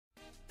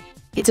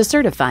It's a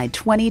certified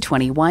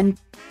 2021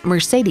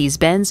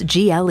 Mercedes-Benz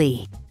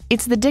GLE.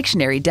 It's the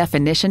dictionary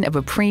definition of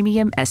a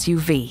premium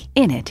SUV.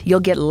 In it,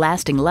 you'll get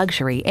lasting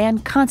luxury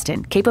and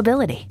constant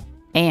capability.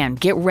 And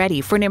get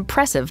ready for an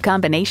impressive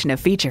combination of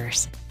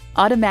features: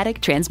 automatic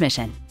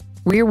transmission,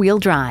 rear-wheel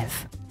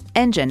drive,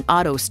 engine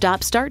auto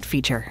stop-start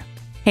feature,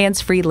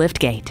 hands-free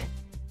liftgate,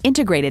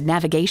 integrated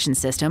navigation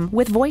system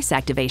with voice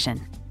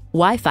activation,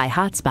 Wi-Fi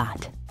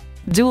hotspot,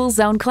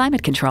 dual-zone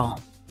climate control,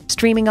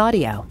 streaming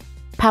audio,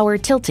 power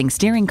tilting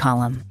steering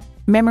column,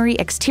 memory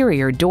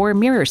exterior door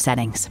mirror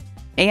settings,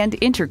 and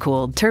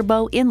intercooled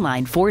turbo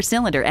inline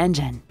 4-cylinder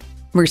engine.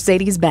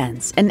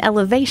 Mercedes-Benz, an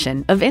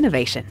elevation of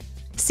innovation.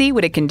 See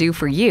what it can do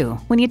for you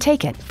when you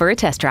take it for a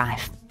test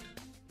drive.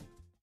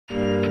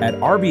 At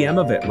RBM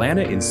of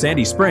Atlanta in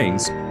Sandy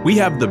Springs, we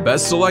have the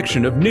best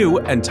selection of new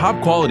and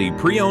top-quality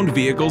pre-owned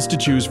vehicles to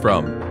choose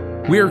from.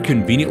 We are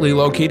conveniently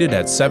located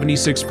at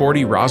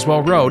 7640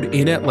 Roswell Road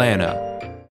in Atlanta.